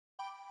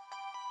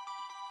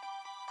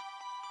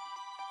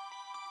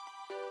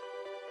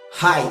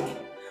Hi,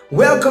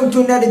 welcome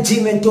to another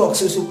G-Man Talk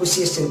so Super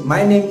System.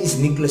 My name is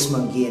Nicholas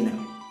Mangiana.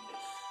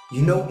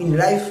 You know, in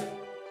life,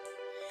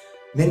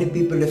 many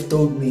people have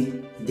told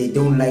me they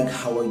don't like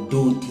how I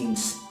do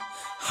things,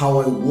 how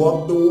I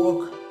walk the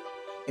walk,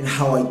 and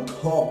how I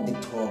talk the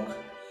talk,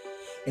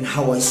 and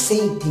how I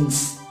say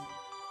things,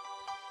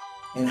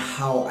 and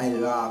how I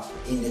laugh,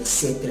 and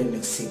etc. and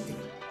etc.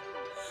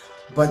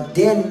 But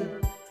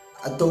then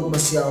I told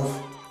myself,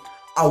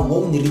 I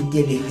won't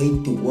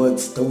retaliate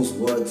towards those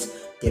words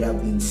that are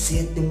being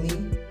said to me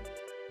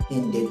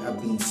and that are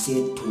being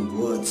said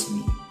towards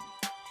me.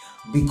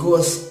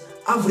 Because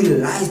I've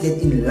realized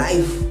that in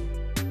life,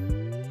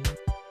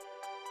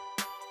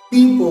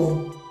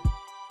 people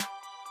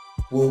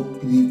will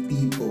be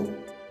people.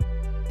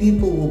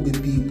 People will be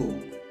people.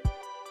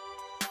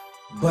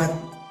 But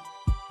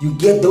you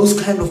get those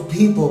kind of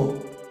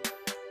people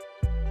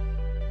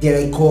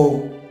that I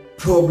call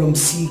problem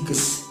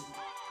seekers.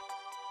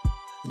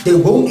 They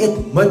won't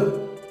admit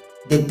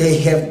that they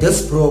have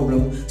this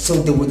problem, so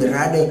they would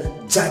rather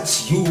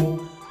judge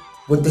you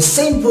with the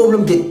same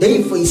problem that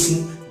they're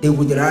facing. They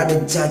would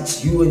rather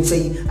judge you and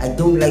say, I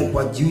don't like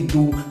what you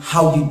do,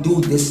 how you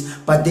do this,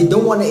 but they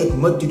don't want to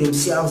admit to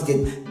themselves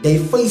that they're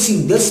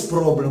facing this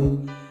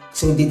problem,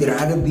 so they'd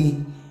rather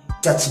be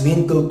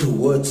judgmental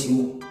towards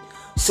you.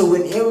 So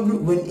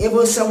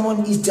whenever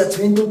someone is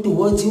judgmental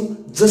towards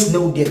you, just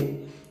know that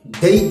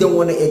they don't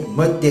want to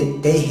admit that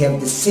they have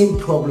the same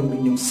problem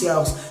in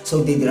themselves,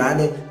 so they'd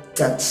rather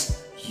judge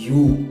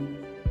you.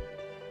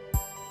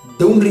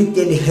 Don't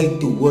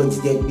retaliate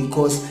towards that,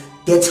 because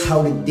that's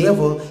how the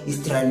devil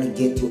is trying to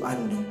get you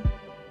under.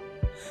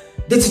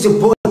 This is your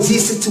boy Z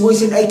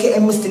Situation, aka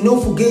Mr. No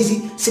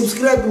Fugazi.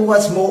 Subscribe and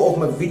watch more of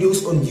my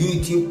videos on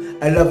YouTube.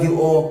 I love you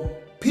all.